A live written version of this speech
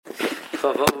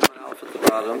Alpha at the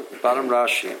bottom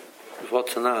Rashi,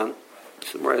 Votanan.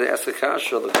 So where they ask the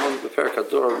kasha, the one the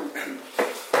Perikador.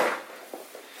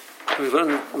 We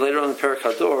learn later on in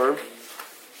Perikador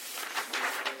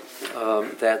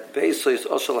that basically is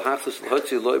also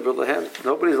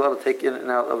nobody's allowed to take in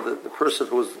and out of the person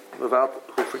who forgot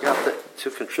to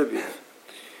contribute.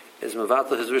 Is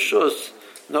Mavatal his rishus?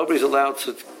 Nobody's allowed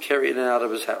to carry in and out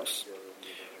of his house.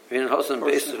 In Hosan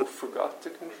Beis who forgot to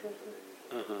contribute.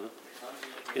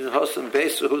 In Hosan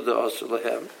Beis who the also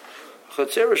lehem.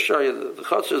 Chatzer Rishaya the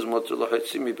Chatzer is mutter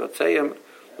lahatzimi batayim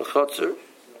the Chatzer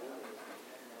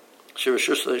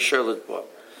shirishus leisherlet bo.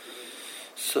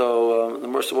 So the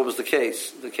Mercer, what was the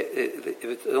case?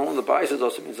 If only the bias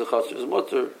also means the Chatzer is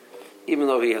mutter, even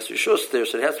though he has rishus there,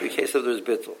 so it has to be a case of there's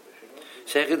bittul.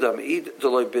 Sechidam id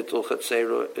deloy bittul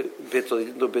Chatzer bittul he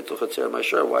didn't do bittul Chatzer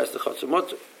ma'asher. Why is the Chatzer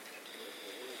mutter?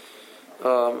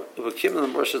 What Kim in the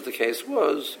Mercer the case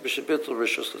was b'she bittul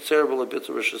rishus Chatzer b'lo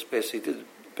bittul rishus base. He did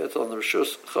bittul on the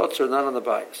rishus Chatzer, not on the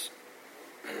bias.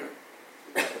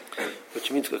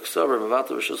 Which means k'ksaver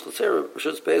mavatal rishus Chatzer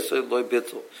rishus base loy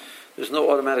bittul. There's no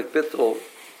automatic bittul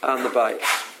on the bias.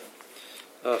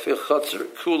 Fil Chatzer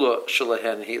kula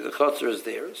shalahen he the Chatzer is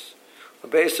theirs. A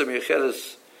base of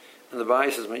Yechedes and the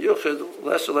bias is meyuched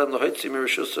less than the hoitzi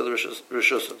mirishus to the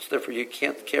rishus. Therefore, you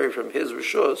can't carry from his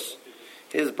rishus,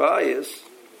 his bias,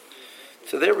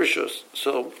 to their rishus.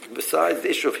 So, besides the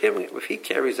issue of him, if he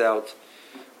carries out,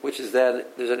 which is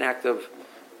that there's an act of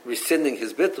rescinding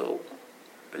his bittul,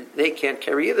 but they can't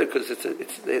carry either because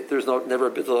there's never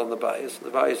a bittul on the bias. The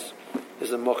bias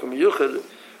is a mokum yuchad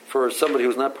for somebody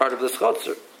who's not part of this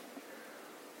Chatzer,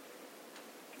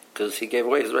 because he gave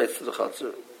away his rights to the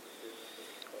Chatzer,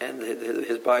 and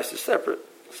his bias is separate.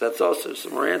 So that's also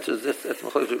some more answers. That's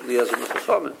Machlokes Rabbi Eliezer and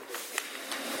Chachamim.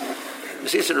 The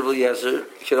Sisson of Eliezer,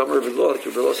 Kiram Rabbi Lo, like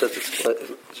Rabbi Lo says,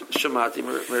 Shemati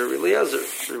Rabbi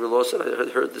Eliezer. Rabbi Lo said, I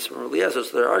heard this from Rabbi Eliezer.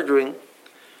 So they're arguing.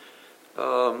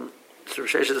 So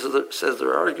Rosh says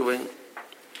they're arguing.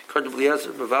 According to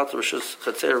Eliezer, Bavat Rishus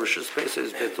Chatzer Rishus Pesach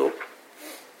is Betul.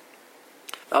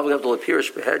 Avgav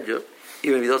Pirish Behedya,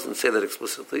 even if he doesn't say that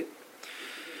explicitly.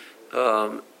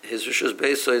 His Rishus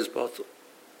Pesach is Betul.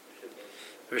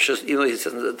 Rishus, even though he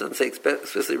doesn't say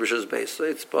explicitly Rishus Pesach,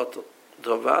 it's Betul.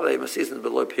 Dovare Masizin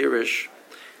Beloy Pirish.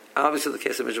 Obviously, the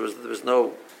case of Mishnah was there was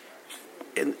no.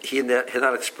 He had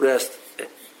not expressed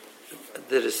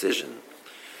the decision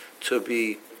to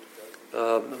be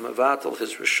Mavatal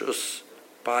his Rishus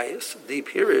bias. The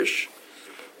Pirish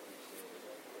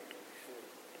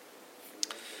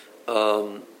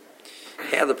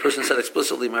had the person said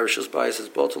explicitly, my Rishus bias is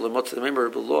both to the member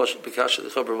of the law, because of the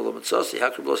Chaber of the Mitzasi.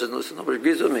 How could the law say, listen, nobody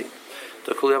agrees with me?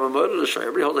 The Kuliyama Murder, the Shai,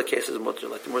 every whole the case is mutter,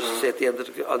 like the more say at the end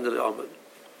under the Amud.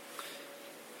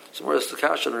 So more the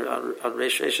Kash on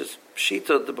Reish Reish's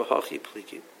Shita the Bahachi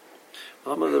Pliki.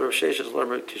 Amud the Reish Reish's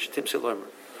Lermer, Kishitim Se Lermer.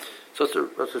 So that's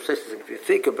what says. If you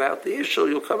think about the issue,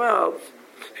 you'll come out.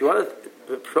 If you want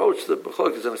to approach the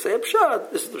B'chok, and say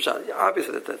Pshat, this is the Pshat.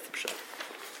 Obviously, that's the Pshat.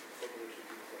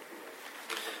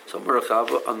 So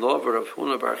Merachava Anover of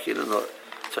Huna Barchina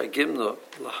Targimno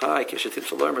Lahai Kishatim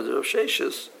Salarmer the Rav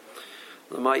Sheshes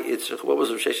Lamai Itzrich. What was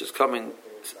Rav Sheshes coming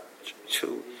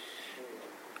to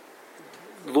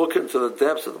look into the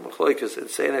depths of the Machlokes and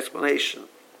say an explanation?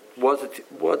 What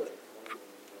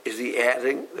is he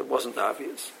adding that wasn't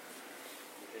obvious?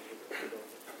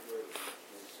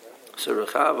 So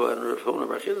Rechava and Rav Huna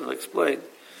Barchina explained.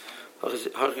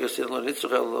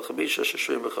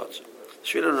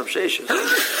 Shvira Rav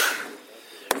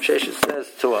Sheshes says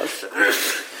to us,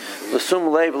 "L'sum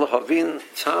leiv l'havin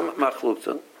tam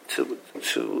machluktan," to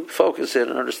focus in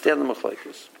and understand the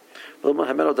machlokes.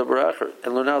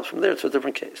 And learn out from there. It's a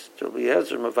different case. To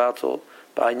Eliezer Mavatal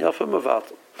by Nyafa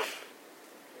Mavatal.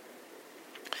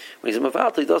 When he's a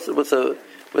Mavatal, he does it with a.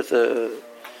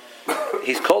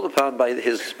 He's called upon by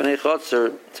his Bnei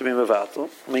Chatzer to be Mavatal.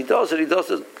 When he does it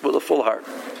with a full heart.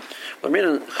 When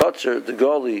meaning Chatzer, the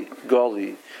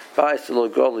Goli, bias to lo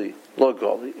Goli.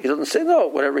 He doesn't say no.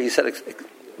 Whatever he said,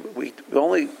 we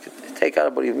only take out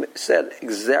of what he said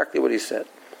exactly what he said.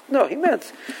 No, he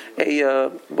meant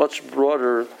a much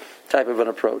broader type of an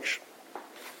approach.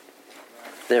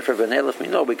 Therefore, Benelef we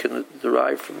know we can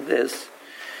derive from this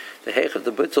the heichad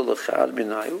the bittul lechad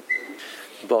minayu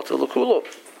batel lekulo.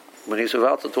 When he's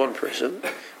about to one person,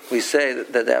 we say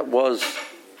that was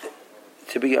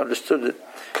to be understood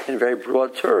in very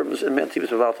broad terms, and meant he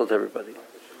was about to everybody.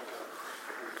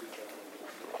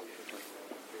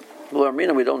 Well,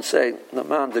 Armina, we don't say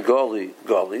Naman de Goli,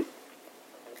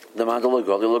 Naman de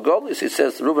Lagoli. He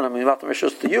says, Reuben, I'm about to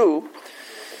to you,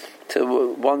 to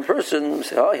one person. We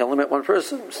say, oh, he only met one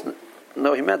person.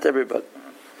 No, he meant everybody.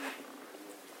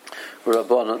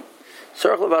 Rabbanan. He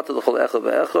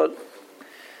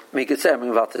could say, I'm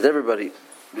mevatel everybody.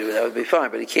 That would be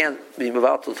fine, but he can't be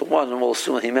mevatel to one, and we'll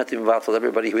assume he meant to be mevatel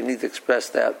everybody. He would need to express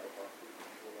that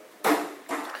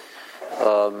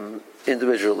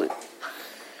individually.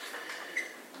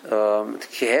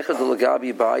 Just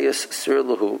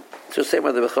the same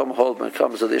way the Bechom hold when it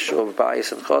comes to the issue of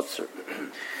bias and chotzer.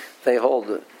 They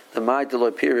hold the Mai de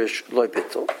loy pirish loy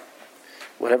bittul.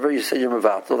 Whatever you say you're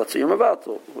mevatel, that's what you're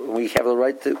mevatel. We have the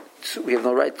right to. We have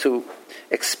no right to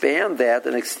expand that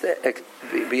and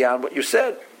beyond what you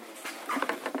said.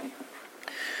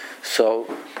 So,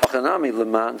 achanami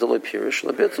leman de loy pirish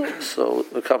loy bittul. So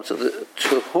it comes to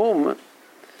whom,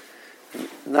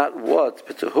 not what,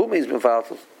 but to whom he's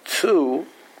mevatel. To,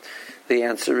 the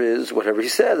answer is whatever he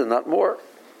said and not more.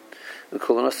 The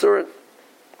kulan asurin.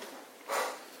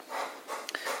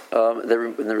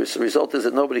 The result is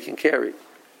that nobody can carry.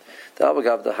 The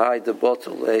Abagav the high the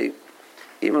bottle,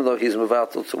 even though he's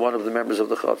mevatel to one of the members of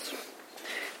the Chotzer,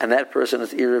 and that person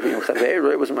is Eiruvin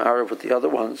Chaveiro, it was ma'arav with the other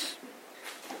ones.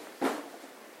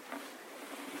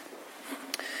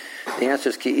 The answer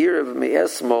is ki Eiruvin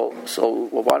me'esmol. So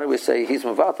why do we say he's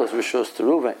mevatel as Rishus to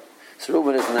Reuven? So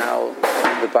Reuven is now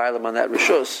the bailam on that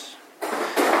Rishus.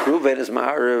 Reuven is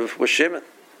ma'arav with Shimon.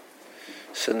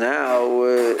 So now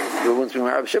Reuven's being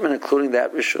ma'arav Shimon, including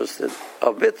that Rishus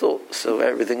of Bittul. So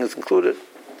everything is included.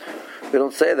 We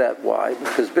don't say that. Why?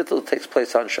 Because Bittul takes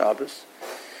place on Shabbos,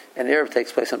 and Erev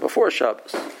takes place on before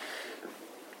Shabbos.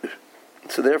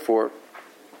 So therefore,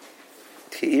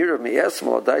 he had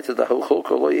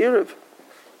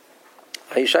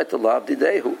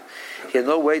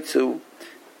no way to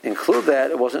include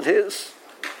that. It wasn't his.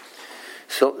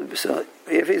 So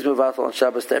if he's mevatel on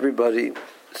Shabbos to everybody,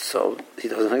 so he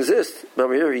doesn't exist. But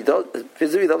over here, he does.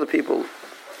 Vis-a-vis other people,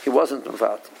 he wasn't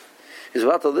mevatel. He's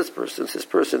mevatel this person. This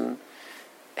person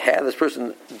had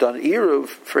done Eruv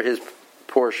for his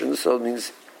portion, so it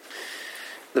means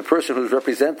the person who's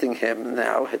representing him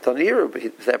now had done Eruv,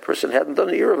 but that person hadn't done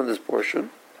Eruv in this portion.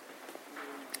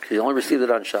 He only received it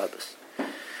on Shabbos.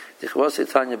 So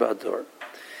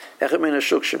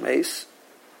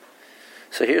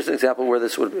here's an example where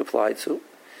this would be applied to.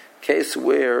 Case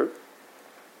where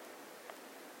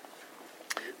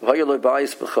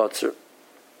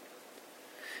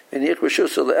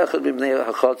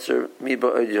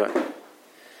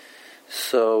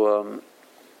so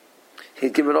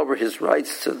he'd given over his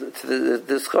rights to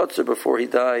this chotzer before he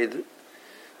died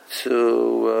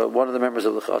to one of the members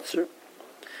of the chotzer.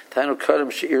 Tainu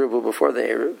kadam she'iravu before the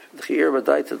Erev. The Erev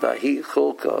died to dahi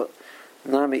chulka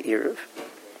nami Erev.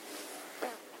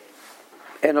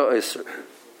 Eno Iser.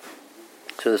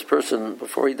 So this person,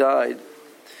 before he died,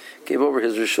 gave over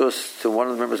his rishus to one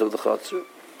of the members of the chotzer.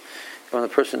 When the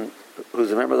person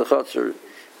who's a member of the chotzer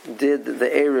did the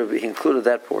Erev, he included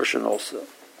that portion also.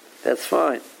 That's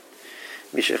fine.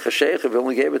 Misha Chashech, if he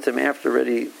only gave it to him after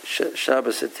already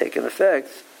Shabbos had taken effect,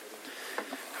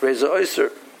 Reza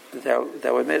Oyser,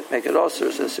 that would make it also.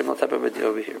 It's a similar type of idea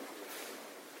over here.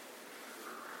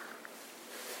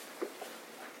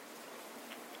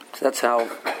 So that's how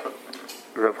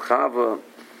Rav Chava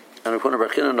and Rav Huna Bar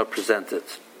Chinana present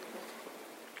it.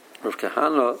 Rav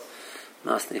Kahana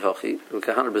Masni Hochi. Rav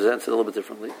Kahana presents it a little bit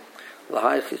differently.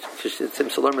 Lahai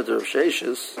Chishtim Salomer to Rav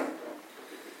Sheshes.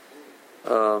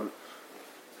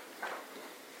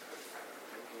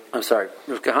 I'm sorry.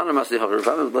 Rav Kahana Masni Hochi. Rav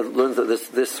Kahana learns that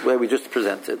this way we just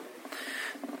presented,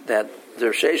 that the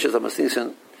Rav Sheshes of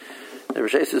Masnisin, the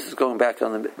Rav Sheshes is going back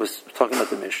on was talking about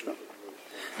the Mishnah.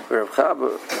 Rav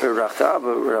Chava, Rav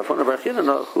Huna Bar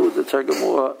Chinana, who the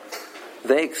Targumah,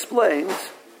 they explained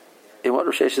in what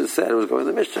Rav Sheshes said. It was going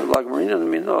to the Mishnah. Lag Marina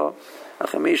Mino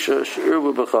Achamisha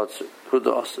She'irvu B'Chotzer.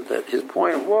 That his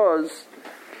point was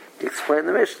to explain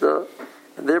the Mishnah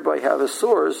and thereby have a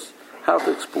source how to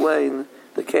explain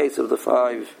the case of the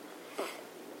five.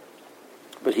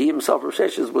 But he himself, Rav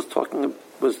Sheshes, was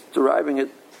deriving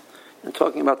it and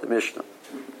talking about the Mishnah.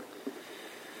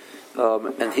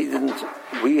 And he didn't.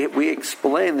 We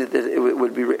explained that it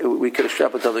would be. We could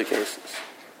extrapolate other cases,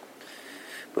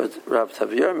 but Rav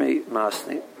Taviermi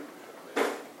Masni,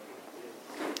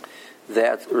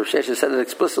 that Rav Sheshes said it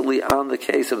explicitly on the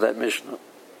case of that Mishnah.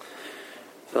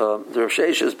 The Rav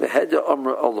Sheshes behedya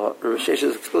Amra Allah. Rav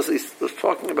Sheshes explicitly was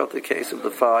talking about the case of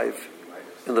the five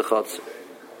in the Chotzer.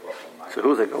 So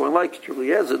who's they going like?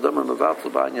 Eliezer, Damar Mavatel,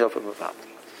 Ba'anya from Mavatel.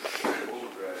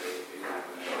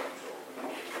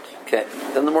 Okay,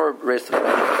 then the more raised to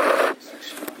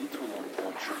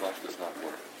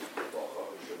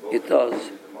it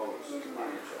does.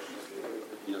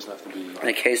 He doesn't have to be. In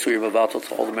a case where you're mevatel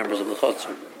to all the members of the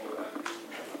chotzer.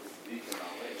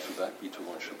 that Bitul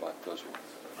on Shabbat does work.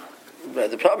 Right,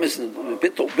 the problem is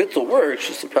bittul works.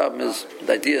 Just the problem is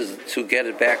the idea is to get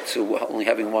it back to only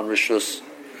having one rishus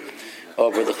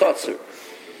over the chutzner.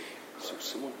 So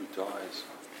someone who dies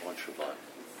on Shabbat,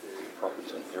 the property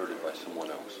is inherited by someone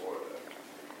else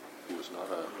who was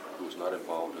not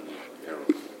involved in the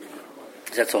Eiruvin.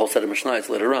 That's a whole set of Mishnayos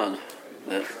later on.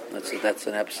 That's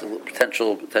an absolute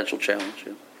potential challenge.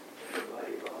 Yeah.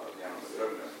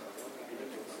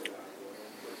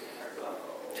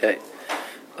 Okay.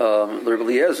 Rabbi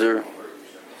Eliezer,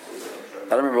 I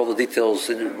don't remember all the details.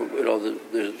 I don't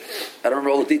remember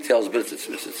all the details, but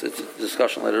it's a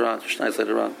discussion later on. Mishnayos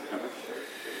later on.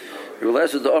 Rabbi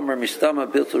Eliezer the Omer Mistama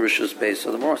Biltul Rishus Beis.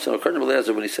 So the more so according to Rabbi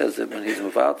Eliezer, when he says that when he's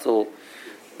mevatel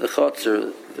the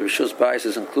chotzer, the Rishus Beis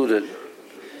is included.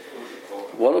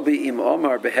 What'll be im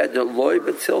Omar behed loy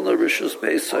betilna Rishus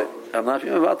Beis? I'm not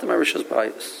being mevatel my Rishus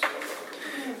Beis.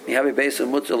 You have a base of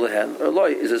mutter lehen or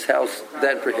loy. Is his house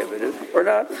then prohibited or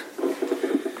not?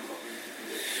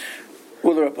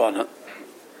 Uller abana.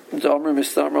 The Omer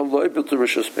Mistama loy Biltul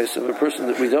Rishus Beis of a person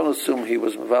that we don't assume he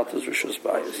was mevatel Rishus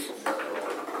Beis.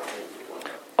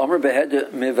 Omer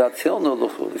behed mevatilna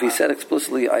luchul. If he said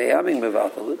explicitly, I am being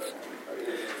mevatel it.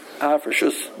 For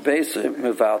shus beis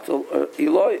mevatel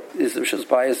Eloi is the shus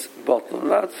bias bottle or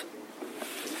not?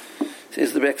 This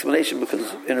is the explanation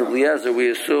because in Rabbi Eliezer we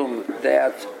assume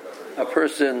that a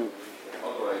person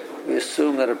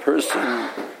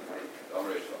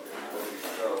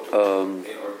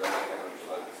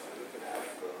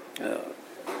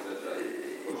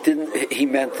he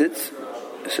meant it.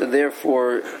 So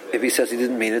therefore, if he says he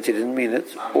didn't mean it, he didn't mean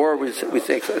it. Or we say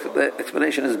the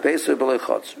explanation is based on b'lei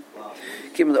chotzer.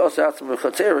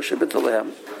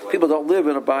 People don't live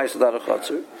in a bias without a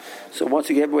chotzer. So once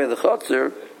he gave away the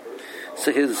chotzer,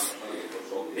 so his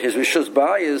rishus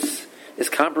bias is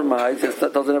compromised. It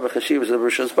doesn't have a chashiv as a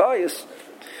rishus bias,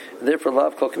 and therefore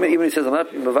lav kol kamei. Even if he says I'm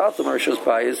not mevatel my rishus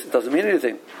bias, it doesn't mean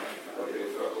anything.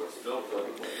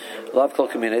 Lav kol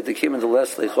kamei. They came into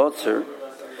less the chotzer.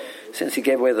 Since he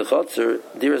gave away the chotzer,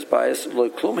 dearest bias lo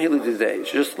klum hilididei.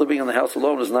 Just living in the house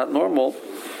alone is not normal.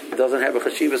 It doesn't have a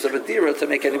chashivas of a dira to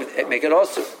make it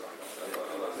also.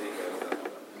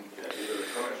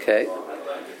 Okay.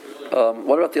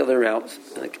 What about the other rounds?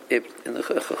 In the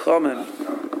chachamim,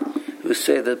 who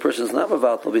say that the person is not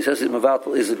mevatel, but he says he's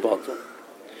mevatel, is it batel?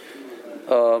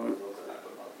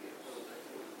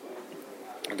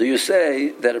 Do you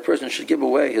say that a person should give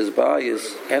away his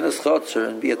bias and his chotzer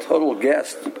and be a total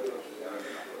guest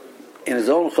in his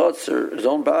own chotzer, his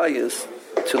own bias,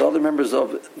 to the other members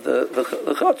of the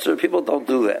chotzer? People don't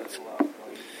do that.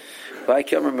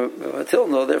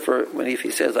 No, therefore, if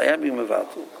he says, I am being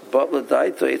mevatel, but we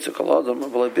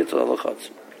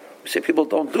say people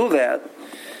don't do that,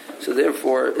 so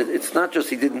therefore it's not just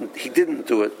he didn't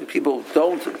do it. People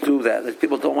don't do that.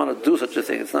 People don't want to do such a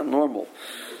thing. It's not normal.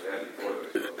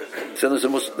 So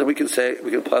then we can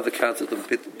apply the concept of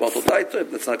batel daito.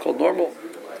 That's not called normal,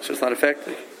 so it's not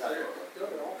effective.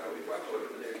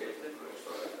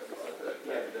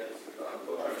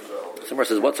 Somewhere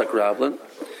says, what's a grablin?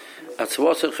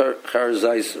 Atzvasa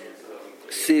charzais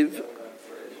sieve,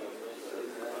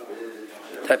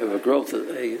 type of a growth,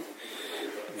 a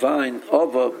vine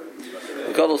of a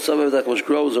gadol suburb that which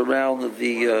grows around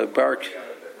the bark,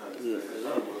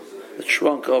 the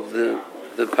trunk of the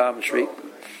palm tree.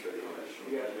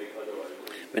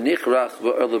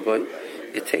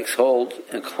 It takes hold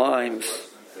and climbs.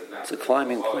 It's a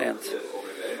climbing plant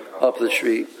up the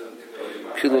tree.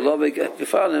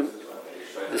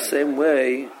 The same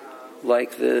way,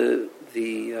 like the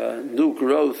new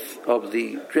growth of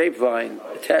the grapevine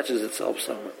attaches itself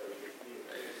somewhere.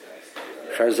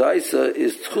 Charzaisa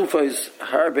is tchufais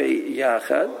harbe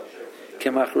yachad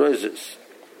kemachrozes.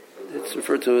 It's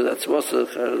referred to as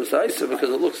charzaisa because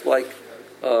it looks like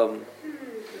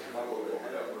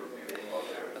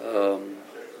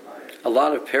a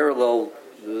lot of parallel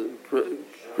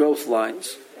growth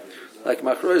lines, like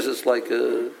machrozes, like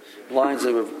lines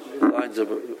of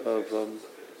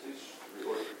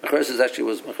machrozes actually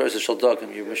was machrozes shaldagim.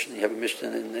 You have a Mishnah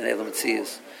in Elam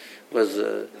Tzias was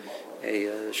a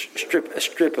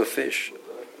strip of fish.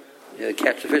 You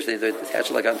catch the fish, they attach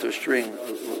it like onto a string,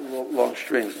 long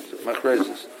strings,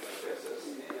 machrozes.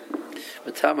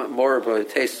 But tamat moraba, it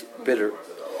tastes bitter.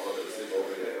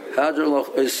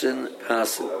 Hadroloch oisin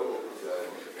pasin.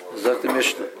 Zok the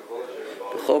Mishnah.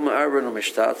 B'chol ma'arben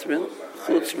u'mishtatmin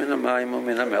chutz min ha'mayim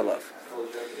u'min ha'melach.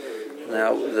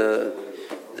 Now the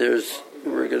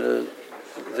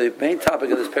main topic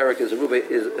of this parak is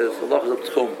halachas of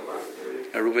tchum,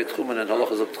 Eiruvin tchumen and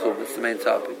halachas of tchum. That's the main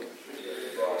topic.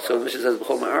 So the Mishnah says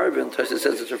b'chol ma'arben. Tosfos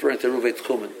says it's referring to Eiruvin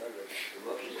tchumen.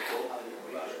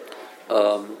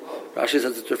 Rashi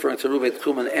says it's referring to Rubei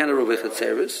Tchumen and a Rubei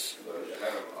Chetzeris.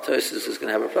 Tosis is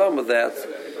going to have a problem with that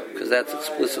because that's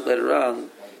explicit later on.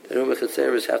 The Rubei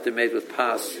Chetzeris have to be made with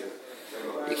pas.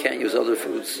 You can't use other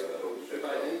foods.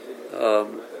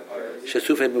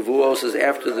 Shetufei Mevuos is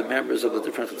after the members of the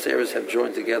different Chetzeris have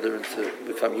joined together and to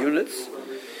become units.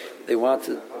 They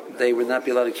would not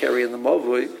be allowed to carry in the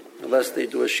Movui unless they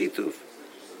do a shituf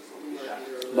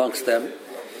amongst them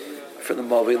for the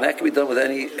Movui, and that can be done with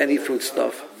any food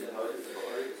stuff.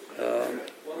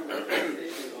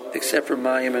 Except for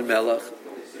mayim and melach.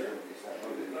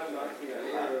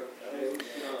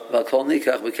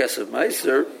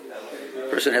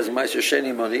 Person has meiser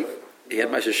sheni money. He had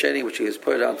meiser sheni, which he has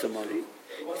put onto money.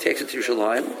 He takes it to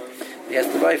Yerushalayim. He has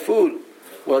to buy food.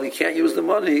 Well, he can't use the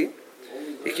money.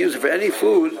 He can use it for any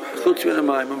food,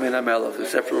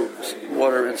 except for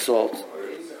water and salt.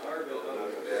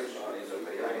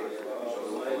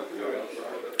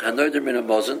 Hanoider min a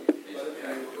mozon.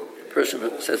 Person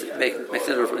says makes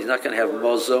it he's not going to have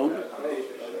mozon.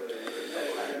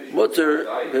 Mutter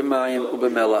b'mayim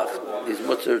u'b'melach. He's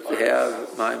mutter to have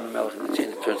mayim and melach. And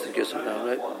it turns the gears around,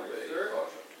 right?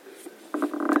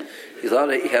 He's allowed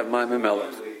to have mayim and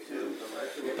melach.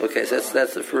 Okay, so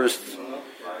that's the first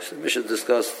submission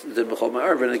discussed. The Bechol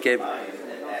Ma'arvin, and it gave mayim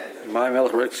and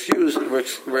melach were excused. Were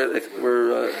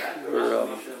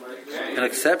an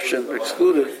exception, or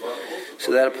excluded.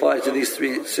 So that applies to these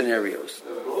three scenarios.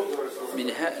 I mean,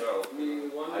 the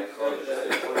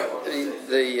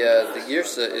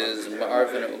Girsa is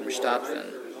Ma'arvin and Mishtatfin.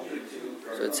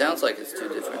 So it sounds like it's two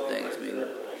different things. I mean,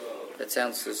 that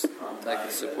sounds just like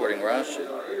it's supporting Rashi.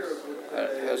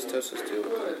 How's Tosas do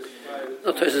with that?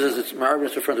 No, Tosas says it's Ma'arvin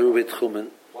is referring to Rubei Tchumen.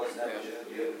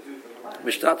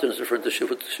 Mishtatfin is referring to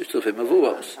Shtufei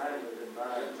Mevuos.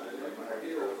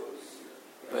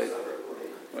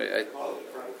 Wait,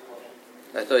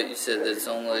 I thought you said that it's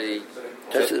only...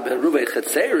 But Rubei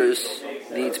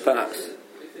Chetzeris needs pas.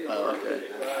 Oh, okay.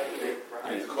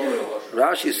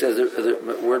 Rashi says the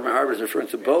word Ma'arvin is referring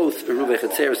to both a Rubei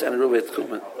Chetzeris and a Rubei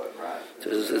Tchumen. So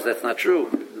it says that's not true.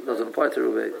 It doesn't apply to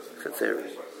Rubei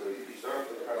Chetzeris.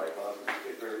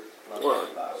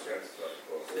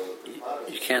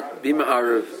 You can't be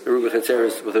Ma'arv a Rubei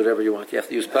Chetzeris with whatever you want. You have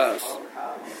to use pas.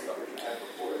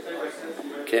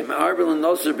 Okay, Ma'arvin and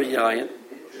Nozer B'yayin.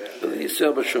 I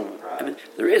mean,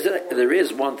 there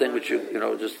is one thing which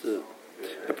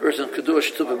a person could do a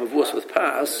shtuvah mavus with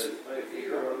pas,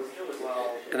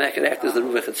 and that could act as the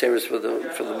ruvei chetzeris for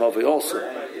the mavi also.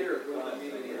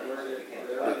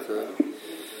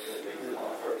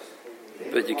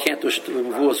 But you can't do shtuvah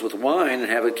mavus with wine and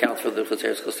have it count for the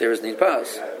chetzeris because chetzeris need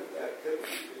pas.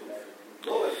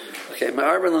 Okay,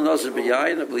 ma'arvin l'nozer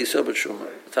b'yayin v'lisel b'shuma.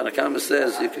 Tanakama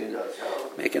says you can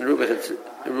make a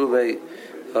ruvei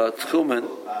tchumen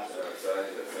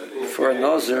for a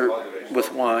nozer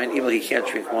with wine, even though he can't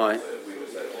drink wine,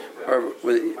 or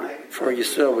for a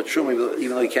yisrael with truma, even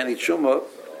though he can't eat truma,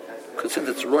 because since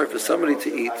it's roy for somebody to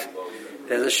eat,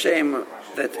 there's a shame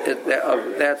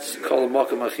that's called a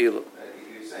makam achilu.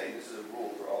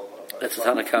 That's a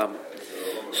Tanakam.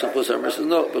 Some says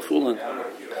no, b'chulin.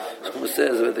 Someone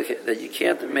says that you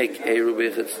can't make a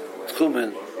rubei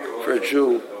tchumen for a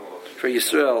Jew, for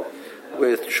Yisrael,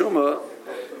 with truma,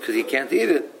 because he can't eat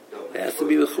it. It has to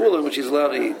be with chulin, which he's allowed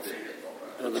to eat.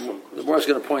 And the more is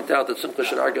going to point out that Simcha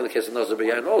should argue in the case of Nazar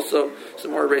B'yayin. Also, some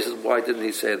more races, why didn't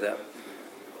he say that?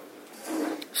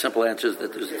 Simple answer is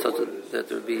that that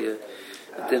there would be a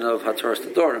din of Hataras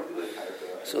Tadorim.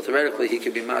 So theoretically, he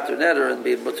could be Mater Neder and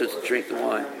be mutter to drink the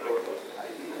wine.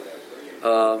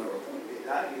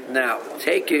 Now,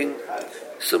 taking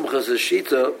Simcha's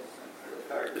Shita,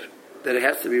 that it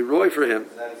has to be roy for him.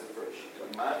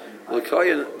 Well,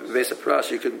 Kohen, Vesa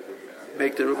Pras, you can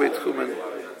make the Rubei Tchumen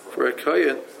for a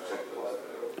Kohen.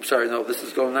 I'm sorry, no, this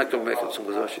is not going back on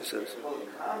Simchas, Rashi says.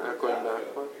 Not going back?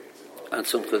 On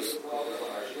Simchas.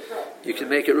 You can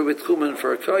make a Rubei Tchumen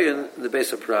for a Kohen in the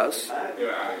Vesa Pras.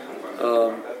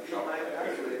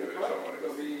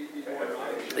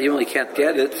 You only can't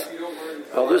get it.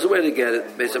 Well, there's a way to get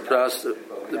it. Vesa Pras,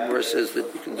 the verse says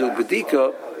that you can do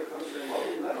Bedika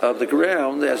of the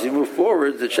ground as you move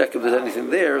forward to check if there's anything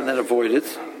there and then avoid it.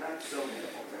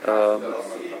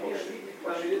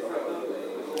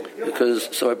 Because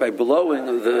by blowing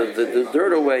the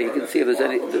dirt away, you can see if there's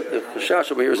any. The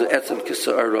chashash over here is an etzem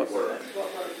kisara.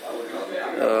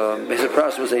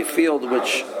 Mezapras was a field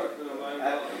which,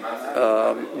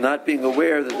 not being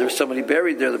aware that there's somebody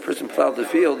buried there, the person plowed the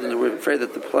field and they were afraid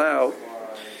that the plow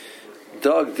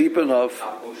dug deep enough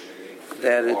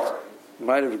that it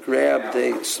might have grabbed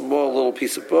a small little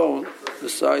piece of bone the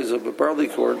size of a barley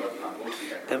corn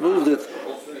and moved it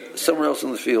somewhere else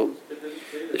in the field.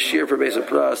 The shear for basic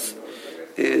pras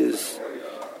is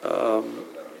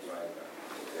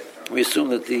we assume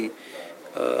that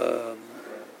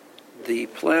the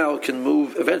plow can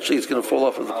move. Eventually, it's going to fall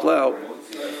off of the plow.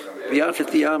 Beyond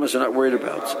 50 amas, they're not worried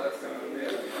about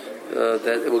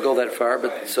that it will go that far.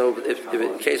 But so, if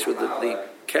in case where the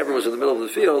kever was in the middle of the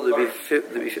field, there'd be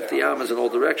 50 amas in all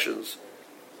directions.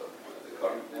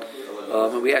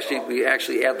 And we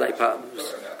actually add the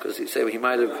hypotenuse because he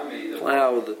might have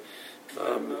plowed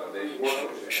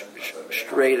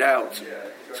straight out.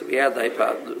 So we add the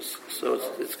hypotenuse. So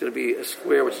it's going to be a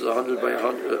square which is 100 by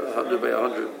 100, 100 by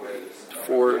 100,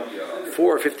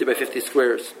 four 50 by 50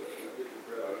 squares.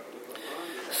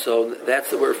 So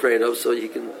that's what we're afraid of. So you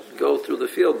can go through the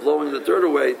field blowing the dirt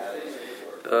away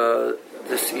to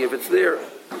see if it's there.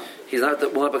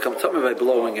 Will not become tummy by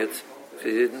blowing it. If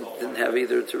he didn't have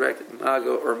either direct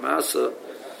maga or masa,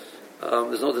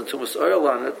 there's no dentumas oil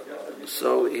on it.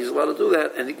 So he's allowed to do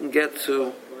that, and he can get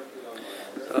to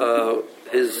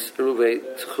his Eiruvin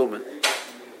tchumen.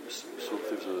 So if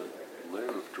there's a layer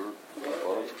of dirt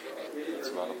above,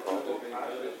 it's not a problem.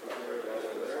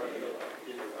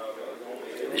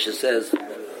 Mishnah says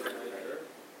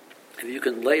if you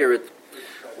can layer it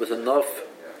with enough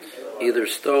either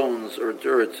stones or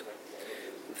dirt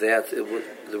that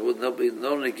there would not be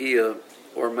no negia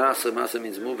or masa. Masa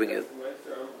means moving it.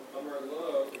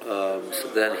 So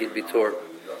then he'd be tore.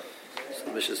 So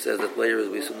the Mishnah says that the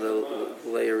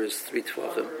layer is 3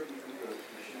 tvachim.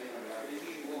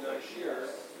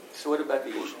 So what about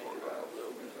the issue?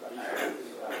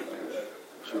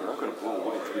 So you're not going to blow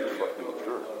away 3 tvachim of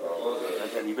dirt.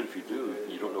 And even if you do,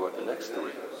 you don't know what the next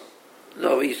 3.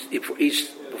 No, before each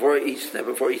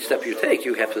step you take,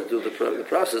 you have to do the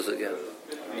process again.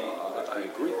 I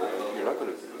agree, but you're not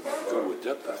going to go a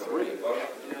depth of 3.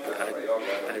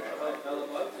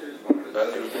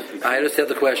 I understand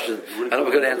the question. I don't have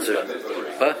a good answer.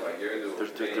 Huh?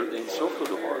 There ain't so good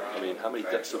hard. I mean, how many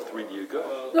depths of 3 do you go?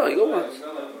 No, you go once.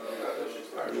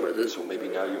 So maybe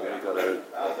now you only got to,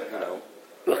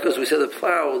 Because we said the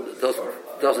plow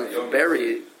doesn't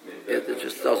bury it; it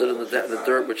just does it in the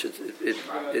dirt, which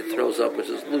it throws up, which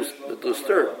is loose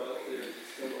dirt.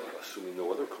 Assuming no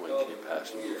other coin came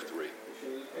past and moved 3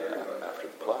 after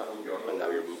the plow, and now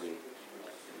you're moving.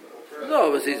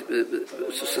 No,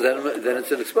 so then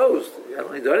it's exposed. I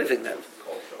don't need to do anything then.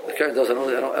 The current doesn't. I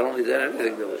don't need to do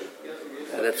anything to it.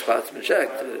 And that spot's been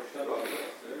checked.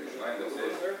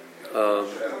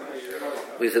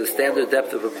 We said the standard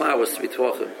depth of a plow was 3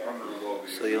 tvachim.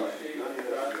 So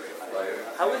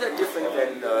How is that different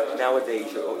than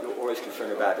nowadays? You're always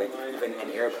concerned about even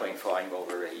an airplane flying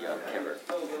over a kever.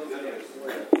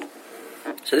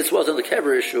 So this wasn't the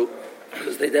kever issue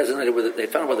because they designated they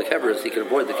found where the kever is. He could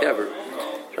avoid the kever.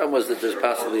 The problem was that there's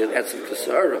possibly an etzim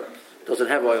kasara doesn't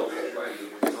have oil.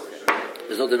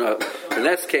 There's no denial. The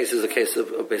next case is a case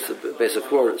of basic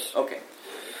quarters. Okay.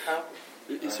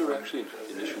 Is there actually an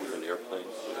issue with an airplane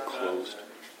with a closed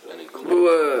and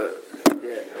enclosed?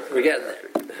 Yeah, we're getting there.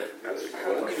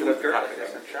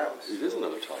 It is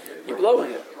another topic. You're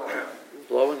blowing it.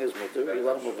 Blowing is mutter. You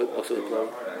let them move it most of the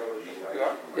blowing.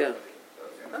 Yeah.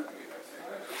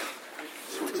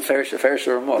 So It's a fair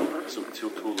share or more. So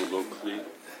tiltul the low kli, or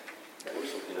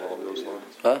something along those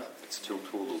lines? Huh? It's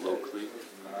tiltul the low kli.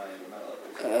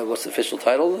 What's the official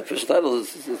title? The official title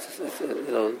is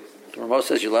the Ramos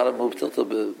says you're allowed to move tiltul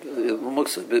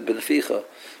b'neficha,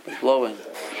 but blowing.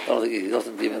 I don't think he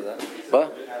doesn't even that.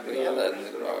 What? Yeah, that in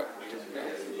the Gemara.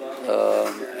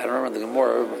 I don't remember the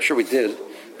Gemara. I'm sure we did,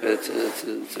 but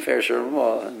it's a fair share of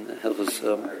more. And Hilchos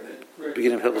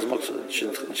beginning of Hilchos Muktzah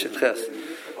Shin Ches.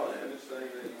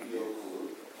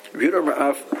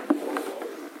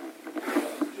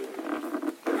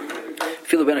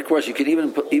 Feel ben, of course, you can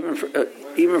even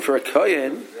for a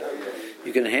kohen,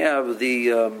 you can have the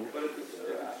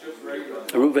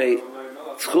Eiruvin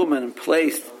tchumen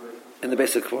placed in the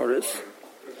basic quarters.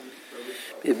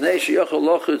 He can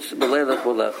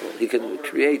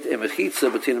create a mechitza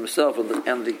between himself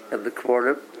and the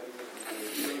quarter,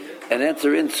 and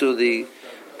enter into the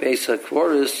basic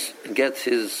quarters and get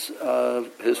his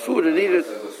food and eat it.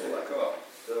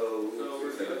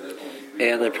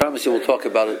 And I promise you, we'll talk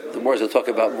about it. The more we'll talk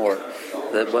about more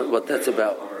what that's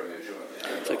about.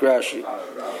 It's like Rashi.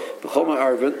 B'choma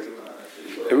Eiruvin,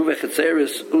 Eiruvin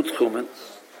chetzeris utchumen,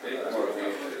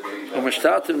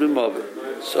 u'mishtatim b'movin.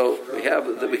 So we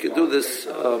can do this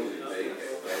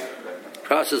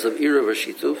process of Eruv or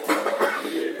Shituf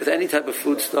with any type of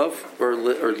food stuff or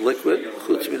liquid,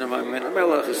 chutz min hamayim min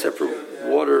hamelach, except for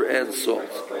water and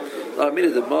salt.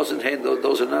 Meaning the mos and hain,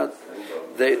 those are not.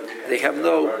 They have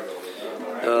no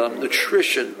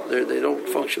nutrition. They don't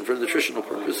function for nutritional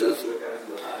purposes.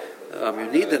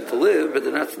 You need them to live, but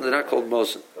they're not called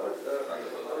mosen.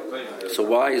 So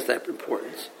why is that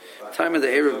important? Time of the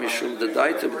Erev Mishum, the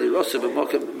Daita, the Rosa,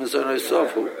 B'mokem, Mezonai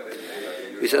Sovhu.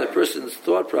 We said a person's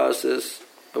thought process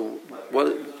of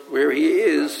where he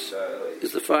is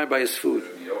defined by his food.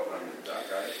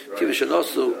 So we said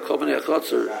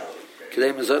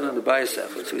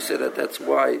that's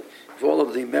why if all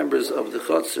of the members of the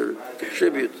Chotzer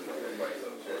contribute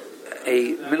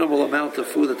a minimal amount of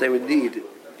food that they would need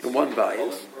in one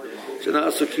bias, so now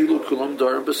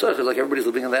like everybody's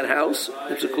living in that house,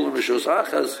 it's a kulam rishos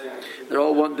achas. They're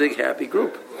all one big happy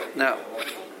group. Now,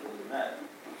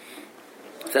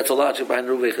 that's a logic behind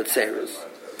Ruvei Chetzeres.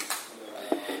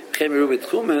 Chem Ruvei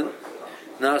Tchumen,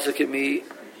 Nasa Kemi,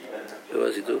 what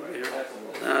does he do here?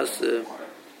 Nasa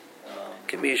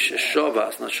Kemi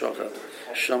Shavas, not Shavas.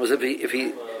 Shabbos, if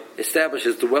he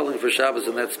establishes dwelling for Shabbos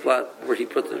in that spot where he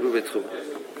put the Ruvei Tchumen.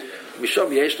 Misham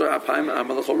Yeshlo Apayim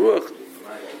Amalach Ruach.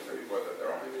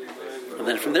 And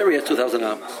then from there we have 2,000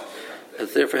 amos.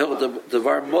 It's therefore held the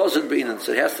var mozen beinen,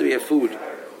 so it has to be a food.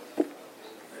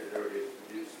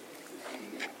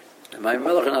 And my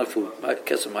melech are not food. My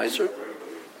kesem meiser.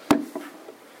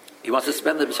 He wants to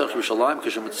spend the B'sach Yerushalayim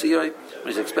because when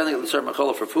he's expending it the Sar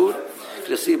Machola for food,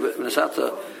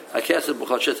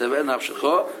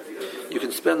 you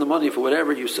can spend the money for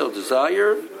whatever you so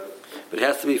desire, but it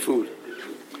has to be food.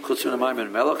 The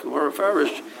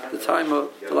time of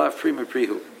the life prima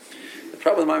prihu. The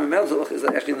problem with my melech is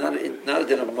actually not a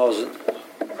din of mozen.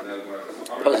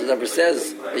 Because it never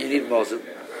says that you need mozen.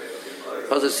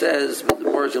 Because it says, the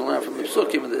words you learn from the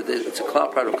psukim, it's a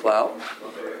klal part of klal.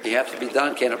 You have to be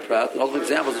done can of prat. And all the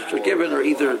examples that are given are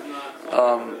either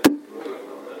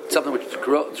something which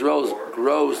grows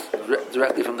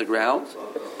directly from the ground,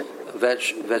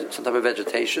 some type of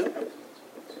vegetation,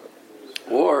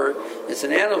 or it's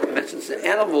an animal. It mentions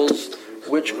animals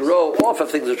which grow off of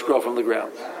things which grow from the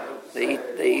ground. They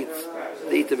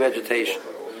eat the vegetation.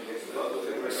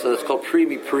 So it's called pre.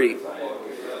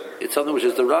 It's something which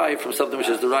is derived from something which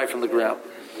is derived from the ground.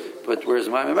 But whereas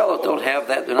Mayim Melech don't have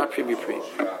that, they're not pre.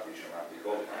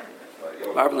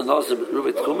 Marvin the Nazir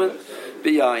Ruvei Tchumen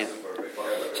B'yayin.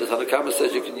 So the Kama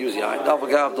says you can use yayin.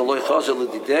 Davagav the loy chazer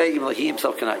l'didei, even though he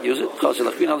himself cannot use it. Chazer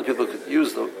l'chrin, other people could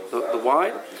use the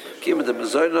wine. Kim the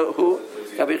mezona who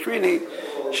gabichrini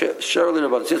sherli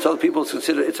rabban. Since other people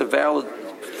consider it's a valid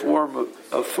form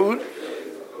of food,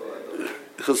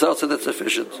 Chazal said that's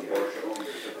sufficient.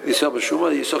 Yisrael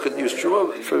b'shuma, you can use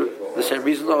truma for the same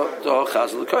reason the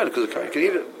chazer l'kohen, because the kohen can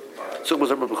eat it. So was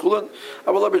Amar b'chulan.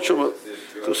 I will love it truma.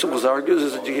 So some argues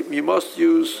is that you must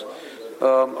use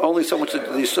only so much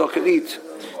that the Yisrael can eat.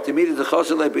 To meet the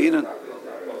chazer le'beinin,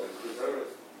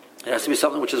 it has to be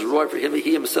something which is raw for him,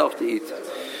 he himself to eat.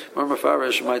 Remember,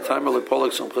 Farish, my time will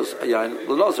pollock some chus yain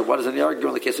l'nozer. Why doesn't he argue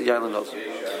in the case of yain l'nozer?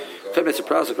 It's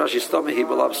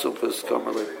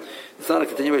not a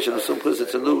continuation of Sumchus,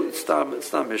 it's a new, it's Stam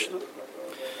Mishnah.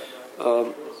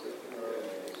 You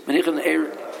can put an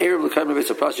Eruv for the Kaim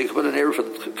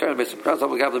Beis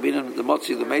HaPras, the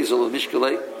Motzi, the Mazel, the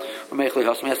Mishkalei, or Mechlei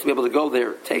Hasam. He has to be able to go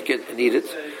there, take it, and eat it.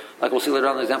 Like we'll see later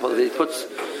on the example, that he puts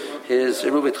his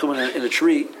Eruv Tchumen in a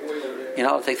tree. You know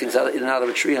how to take things in and out of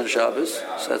a tree on Shabbos.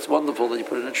 So that's wonderful that you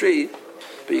put it in a tree,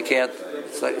 but you can't,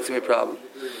 it's going to be a problem.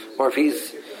 Or if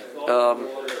he's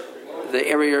the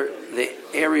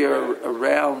area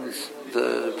around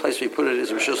the place where he put it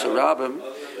is Rishus HaRabim,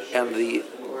 and the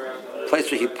place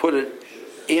where he put it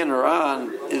in or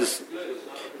on is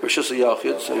Rishus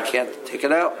HaYachid, so he can't take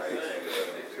it out.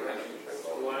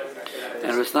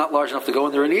 And if it's not large enough to go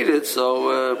in there and eat it, so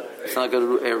it's not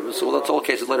good. So that's all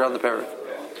cases later on in the parak.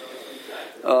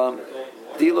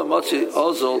 Dila Matzi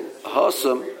Ozol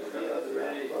Hasam.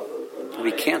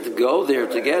 We can't go there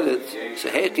to get it. So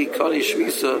Heiki Kani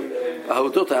Shvisa. How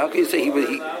can you say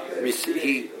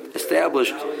he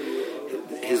established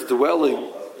his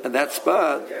dwelling in that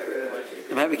spot?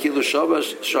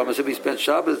 If he spent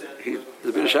Shabbos, the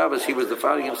B'nai Shabbos, he was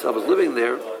defining himself as living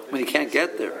there when he can't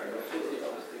get there.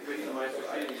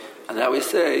 And now we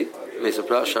say, the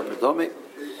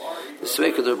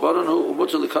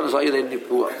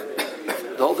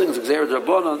whole thing is Gzeir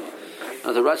D'Rabbanan.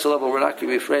 At the right level, we're not going to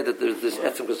be afraid that there's this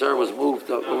Etzem Gzeir was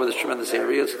moved over this tremendous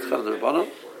area. It's kind of the D'Rabbanan.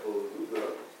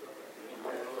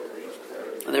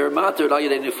 And they were matter at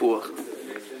Ayidei Nifuach.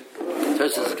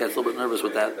 Tersis gets a little bit nervous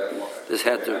with that. This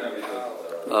heter.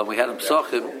 We had him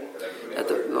Psachim. At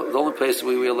the only place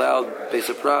we allowed Beis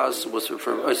HaPras was for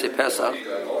Osei Pesach.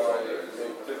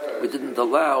 We didn't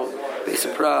allow Beis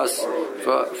HaPras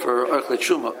for Orchle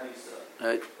Truma.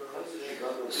 Right?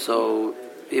 So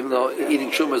even though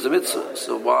eating truma is a mitzvah.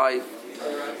 So why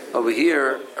over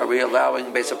here are we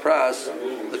allowing Beis HaPras,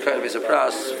 the kind of Beis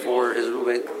HaPras, for his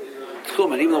Rubei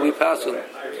Tchumen? Even though we pass him,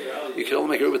 you can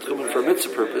only make a Rubei Tchumen for a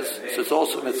mitzvah purpose, so it's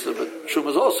also a mitzvah, but truma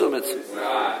is also a mitzvah.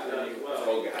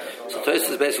 So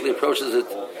Tosfos basically approaches it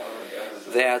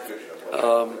that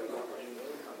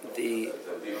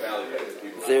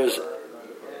there's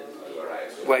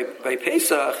by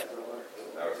Pesach,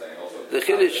 the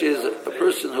Chiddush is a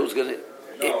person who's going to,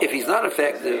 if he's not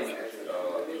effective,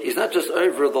 he's not just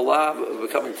over the lav of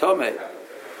becoming Tomei,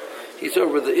 he's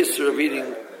over the Isser of eating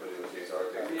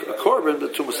a korban,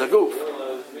 but Tumas HaGuf,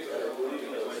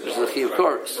 which is the Chi of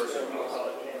Koros.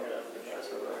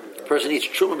 The person eats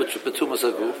Truma, but Tumas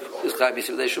HaGuf is Chai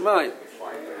Misi B'dei Shemayim.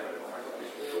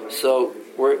 So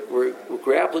we're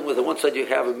grappling with, on one side you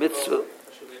have a mitzvah, on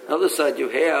the other side you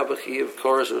have a Chi of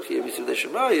Koros or a Chi of Misi B'dei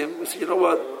Shemayim. We say, you know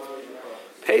what?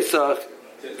 Pesach,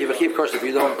 you have a Chi of Koros if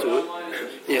you don't do it.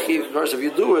 You have a Chi of Koros if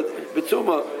you do it.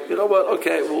 B'tuma, you know what?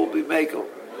 Okay, we'll be making.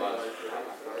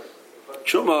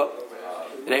 Truma,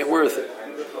 it ain't worth it.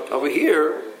 Over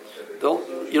here,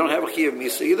 you don't have a Chi of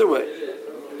Misa either way.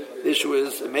 The issue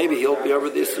is, maybe he'll be over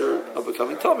the Isser of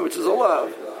becoming Tomei, which is a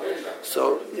lav.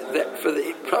 So, for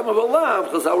the problem of a lav,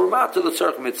 because our mat to the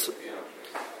tzarech mitzvah,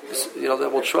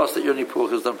 that will trust that your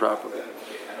nipuch is done properly.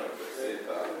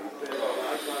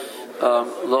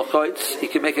 Lochoitz, he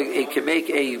can make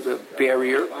a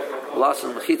barrier.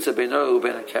 Lasan mechitza beino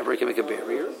ben a kever, he can make a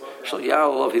barrier. Shal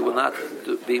ya'olov, he will not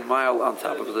be mile on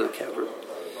top of the kever.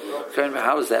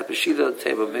 How is that? B'shida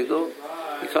teva migdal.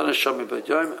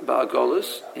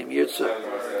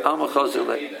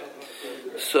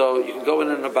 So you can go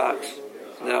in a box.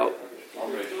 Now,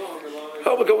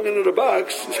 how we're going into the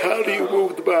box is how do you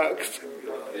move the box?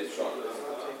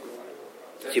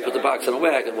 So you put the box in a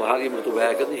wagon. Well, how do you move the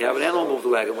wagon? You have an animal move the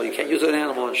wagon. Well, you can't use an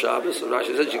animal on Shabbos. So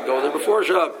Rashi says you can go there before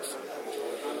Shabbos.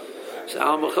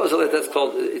 So that's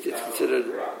called, it's considered,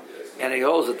 and he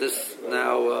holds that this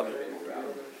now,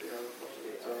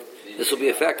 this will be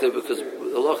effective because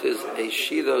the loch is a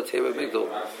shida teva migdal,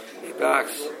 a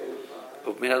box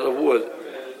made out of wood,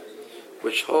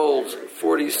 which holds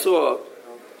 40 saw.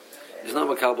 Is not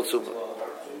makabel tumah.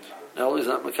 Not only is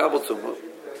it not makabel tumah,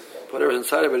 whatever's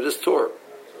inside of it is torah.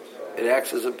 It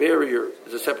acts as a barrier.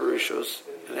 It's a separate rishus.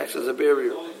 It acts as a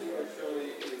barrier.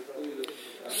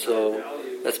 So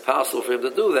that's possible for him to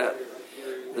do that.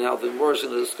 Now the more is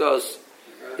going to discuss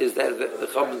is that the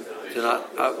Chachamim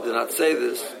do not say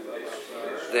this.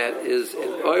 That is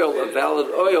an oil, a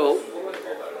valid oil,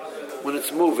 when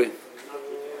it's moving.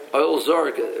 Oil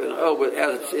zark,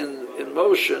 as it's in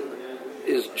motion,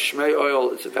 is shmei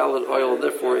oil. It's a valid oil, and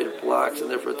therefore it blocks, and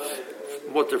therefore it's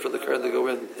mutter for the current to go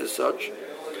in as such.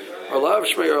 Or lav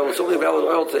shmei oil, it's only a valid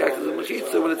oil to act as a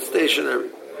mechitza when it's stationary.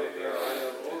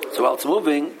 So while it's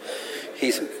moving,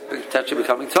 he's potentially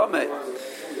becoming tomei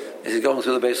as he's going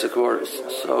through the basic orders.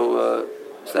 So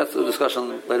that's the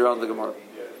discussion later on in the Gemara.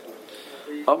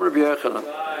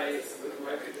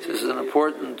 This is an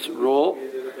important rule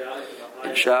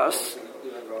in Shas.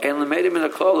 And l'meidim in a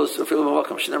klolus ufilu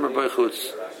b'makom shenemar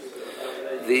b'chutz.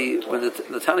 When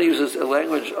the Tana uses a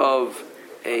language of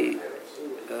a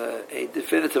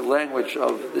definitive language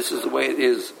of this is the way it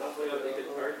is,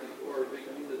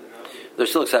 there's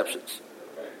still exceptions.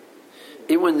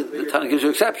 Even when the Tana gives you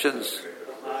exceptions,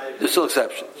 there's still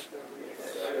exceptions.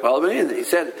 Well, he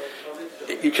said,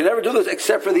 you can never do this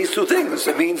except for these two things.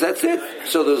 It means that's it.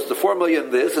 So there's the 4 million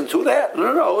this and 2 that.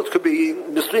 No. It could be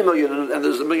there's 3 million and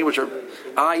there's 1 million which are.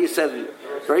 You said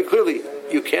very clearly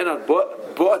you cannot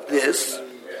bought this.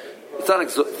 It's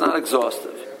not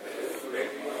exhaustive.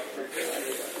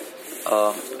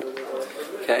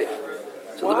 Okay.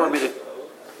 So the more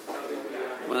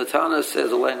when the Tana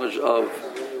says a language of,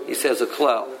 he says a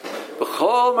klal.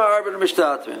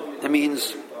 That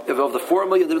means. If of the 4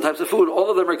 million different types of food, all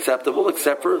of them are acceptable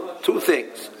except for 2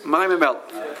 things. Maim and milk.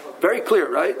 Very clear,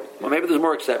 right? Well, maybe there's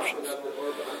more exceptions.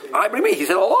 I bring me. He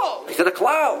said, oh, he said a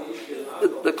klal.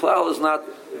 The klal is not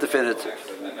definitive.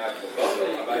 The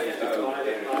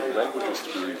language is to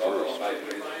be reversed.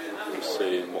 You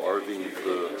say Marvin the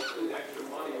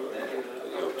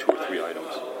 2 or 3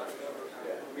 items.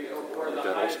 Would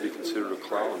that also be considered a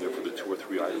klal, and therefore the 2 or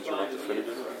 3 items are not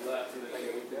definitive?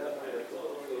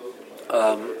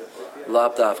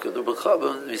 Lab dafka.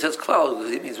 He says klal,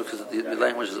 he means because the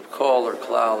language is a call or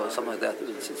klal or something like that.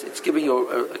 It's giving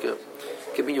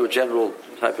you a general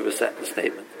type of a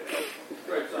statement.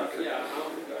 Okay,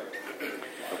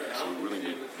 so we really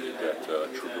need that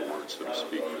trigger word, so to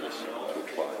speak, for this to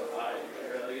apply.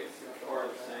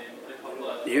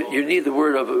 you need the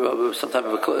word of some type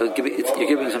of you're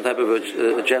giving some type of a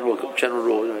general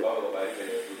rule. Right?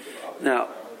 Now,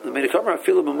 the Medikamer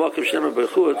Afilu B'Makom Shenemar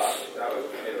B'Chutz,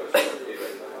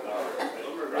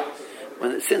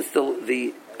 since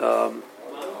the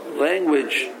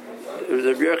language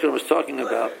that Yerkin was talking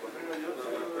about,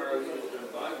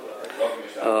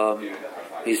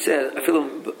 he said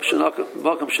Afilu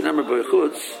B'Makom Shenemar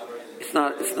B'Chutz, it's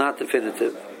not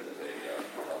definitive.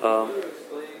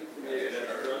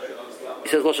 He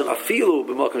says Lashon Afilu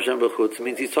B'Makom Shenemar B'Chutz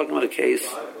means he's talking about a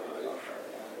case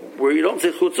where you don't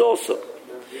say chutz also.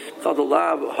 Called the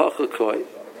lab hachakoi.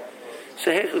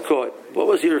 Say hachakoi. What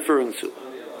was he referring to?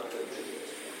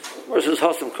 Where's his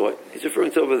hasam koi? He's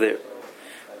referring to over there.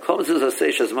 Kol says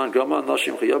asay shazman grama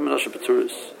nashim chayam nashim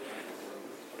peturis.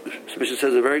 Mishnah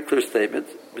says a very clear statement.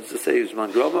 It's to say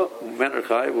zman grama, men are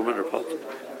chayav, women are patur.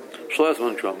 Shloas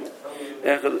zman grama,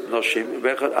 echad nashim,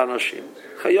 echad anashim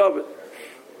chayav.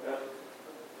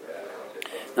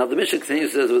 Now the Mishnah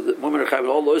continues, says that women are chayav.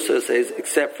 All those says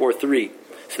except for three.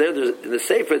 So there, in the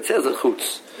Sefer it says a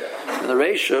chutz. In the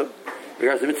Reisha,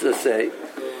 regards the mitzvah say,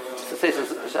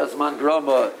 Shazman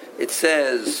Grama, it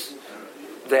says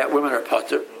that women are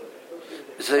patur.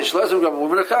 It says Shlazim Grama,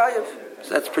 women are chayiv. So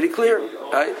that's pretty clear,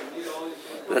 right?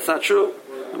 But that's not true.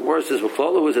 The word says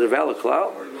Waklala, was it a valid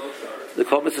klal? The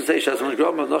call mitzvah says Shazman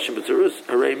Grama, Nashim B'Turus,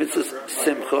 Harei mitzvah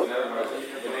Simcha.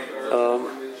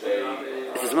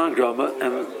 It's Shazman Grama,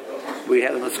 and we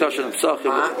had a discussion of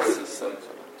Psachim.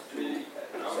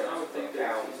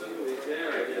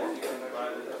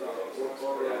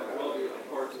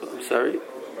 I'm sorry?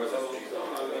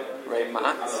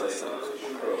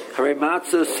 Harei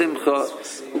matzah simcha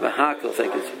v'hakel.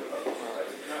 Thank you.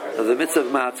 So the mitzvah of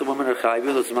matzah, women are chayiv.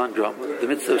 The zman grama. The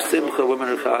mitzvah of simcha, women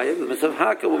are chayiv. The mitzvah of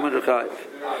hakel, women are chayiv.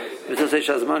 The mitzvah of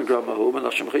shazman grama, women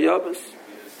nashim chayavas.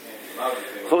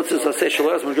 Chotzes asay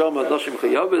shalaz man grama nashim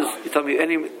chayavas. You tell me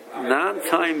any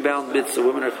non-time bound mitzvah,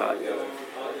 women are chayiv.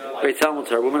 Very Talmud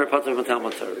Torah, women are patur from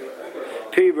Talmud Torah.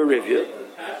 Period berivya,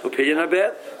 opinion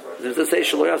abet. There's a say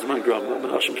shaloyas man grama,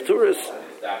 man hashim peturis.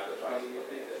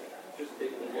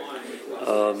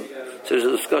 So there's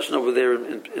a discussion over there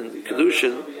in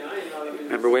Kedushin.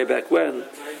 Remember way back when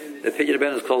the opinion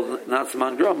abet is called not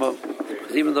man grama,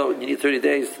 because even though you need 30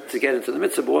 days to get into the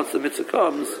mitzvah, but once the mitzvah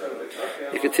comes,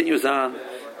 it continues on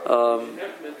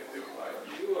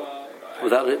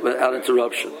without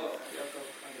interruption.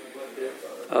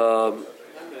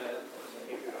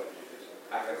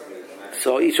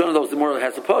 So each one of those, the moral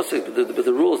has a pasuk, but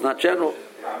the rule is not general.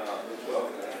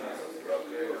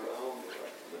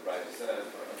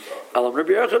 Alam Rabbi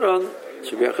Yochanan,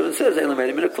 so Rabbi Yochanan says,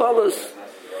 "Elamedim min haklalos."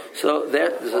 So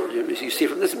that you see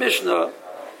from this Mishnah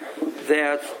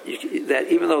that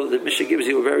even though the Mishnah gives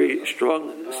you a very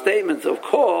strong statement of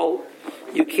call,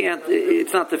 you can't.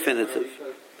 It's not definitive.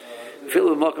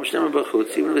 Even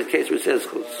in the case where it says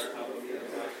chutz.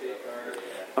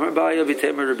 I'm going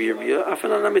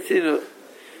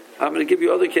to give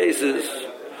you other cases,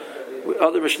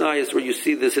 other Mishnayos where you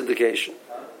see this indication.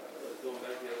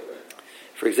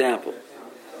 For example,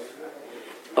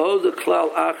 the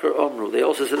klal acher omru. They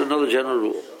also said another general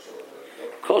rule.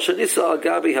 Kol shenisa al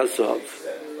gabi hazov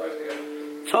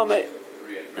tameh.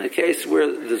 In a case where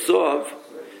the zov,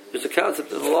 there's a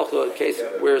concept in halacha, a case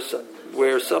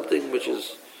where something which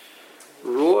is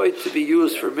roid to be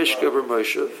used for mishkav or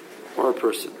moshev, or a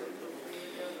person,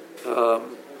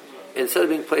 instead of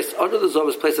being placed under the zov,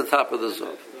 is placed on top of the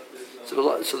zov. So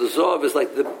the zov is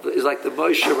like the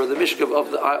moshev or the mishkav of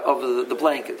the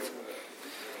blanket.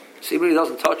 See, when he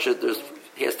doesn't touch it,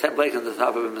 he has 10 blankets on the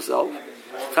top of himself.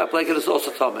 The top blanket is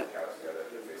also tameh.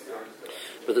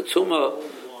 But the tumah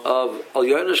of al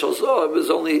yonesh al zov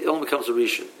only becomes a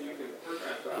rishon.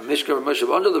 A mishkav or moshev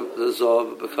under the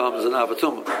zov becomes an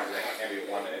avatumah.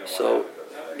 So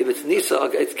if it's nisa,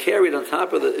 it's carried on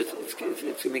top of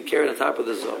it's being carried on top of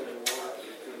the zov.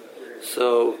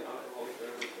 So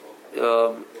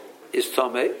is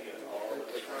tameh.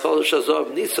 Kol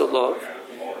shazov nisa lov.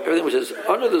 Everything which is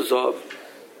under the zov.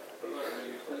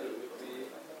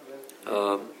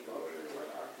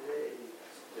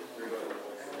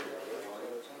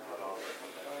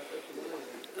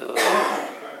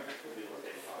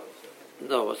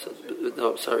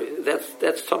 No, sorry.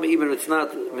 That's tameh even if it's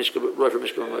not mishka right for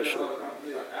mishka moshe.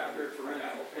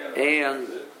 And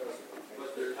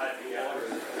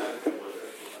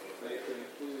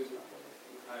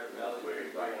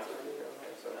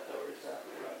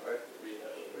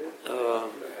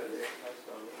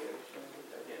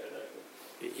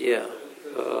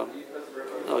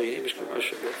no, you need mishka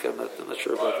moshe. I'm not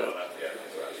sure about that.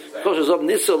 Because zov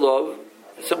nisalov,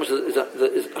 so much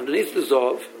is underneath the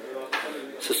zov.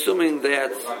 It's assuming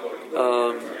that.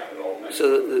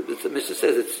 So the Mishnah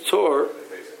says it's Tor,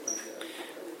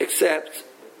 except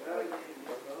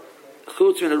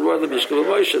chutz min roy the mishkav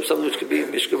v'moishav, something which could be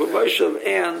mishkav v'moishav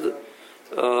and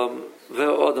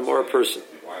ve'odam or a person.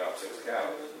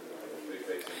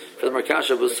 For the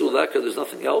Markasha Basuleka, there's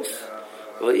nothing else.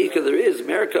 Va'ika, there is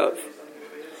Merkav.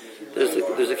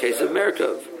 There's a case of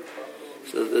Merkav.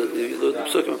 So the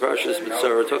Psukim Parashas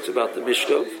Mitzvah talks about the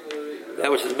Mishkov, that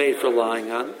which is made for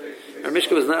lying on. Or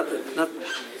Mishkov is not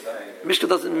Mishkov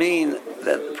doesn't mean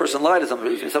that the person lied to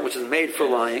somebody. It means something which is made for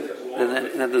lying, and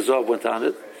then the Zov went on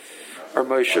it. Or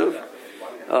Moshev,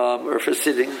 or for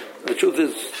sitting. The truth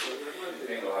is,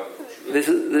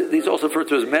 these also referred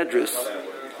to as Medras.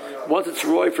 Once it's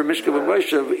roy for Mishkav and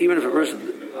Moshev, even if a person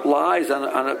lies on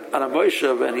a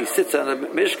Moshev and he sits on a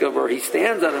Mishkav, or he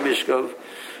stands on a Mishkav,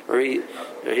 or he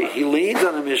leans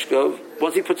on a Mishkav,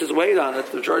 once he puts his weight on it,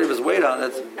 the majority of his weight on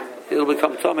it, it'll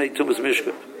become Tamei Tumas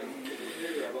Mishkav.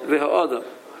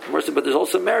 But there's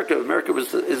also Merkav. Merkav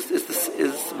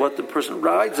is what the person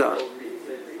rides on.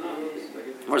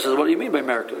 Says, what do you mean by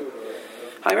Merkav?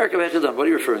 Hi, Merkav, what are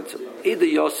you referring to? Either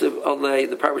Yosef Alei,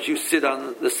 the part which you sit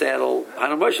on the saddle,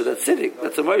 Hana Moshe, that's sitting,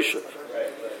 that's a Moshe.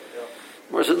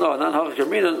 Moshe says, no,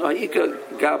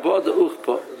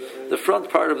 the front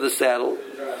part of the saddle,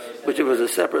 which it was a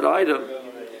separate item,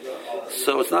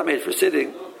 so it's not made for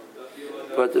sitting,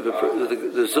 but the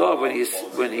Zov,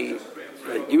 when he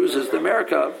uses the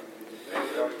Merkav,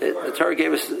 the Torah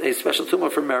gave us a special tumah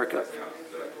for Merkav.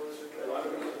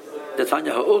 The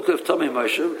Tanya Ha'ukav Tamei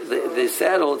Moshe, the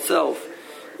saddle itself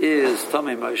is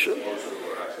Tamei Moshe.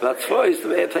 But twice,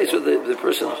 the place where the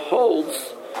person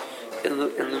holds in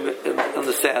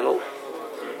the saddle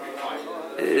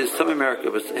is Tamei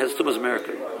Merkav. It has Tumas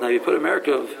Merkav. Now, if you put a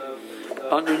Merkav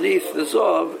underneath the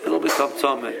Zov, it'll become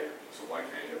Tamei.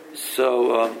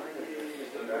 So,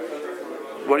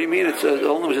 what do you mean? It's the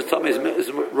only which is Tamei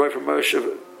is right from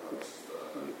Moshe,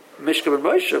 Mishkav and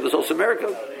Moshe. There's also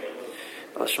Merkav.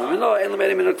 So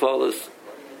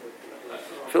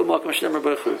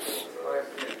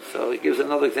he gives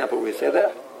another example where we say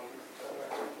that.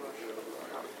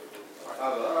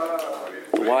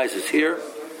 The wise is here.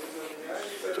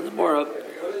 So the more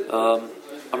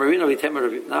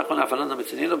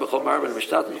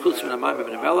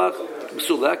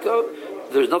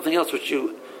there's nothing else which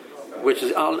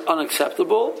is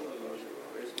unacceptable.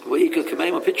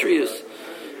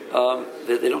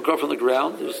 They don't grow from the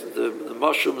ground. There's the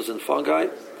mushrooms and fungi,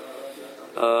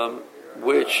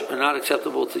 which are not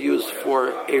acceptable to use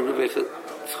for Eiruvin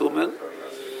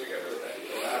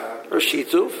or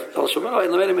Shituf.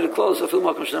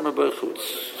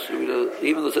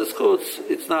 Even though it says chutz,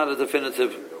 it's not a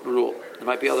definitive rule. There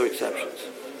might be other exceptions.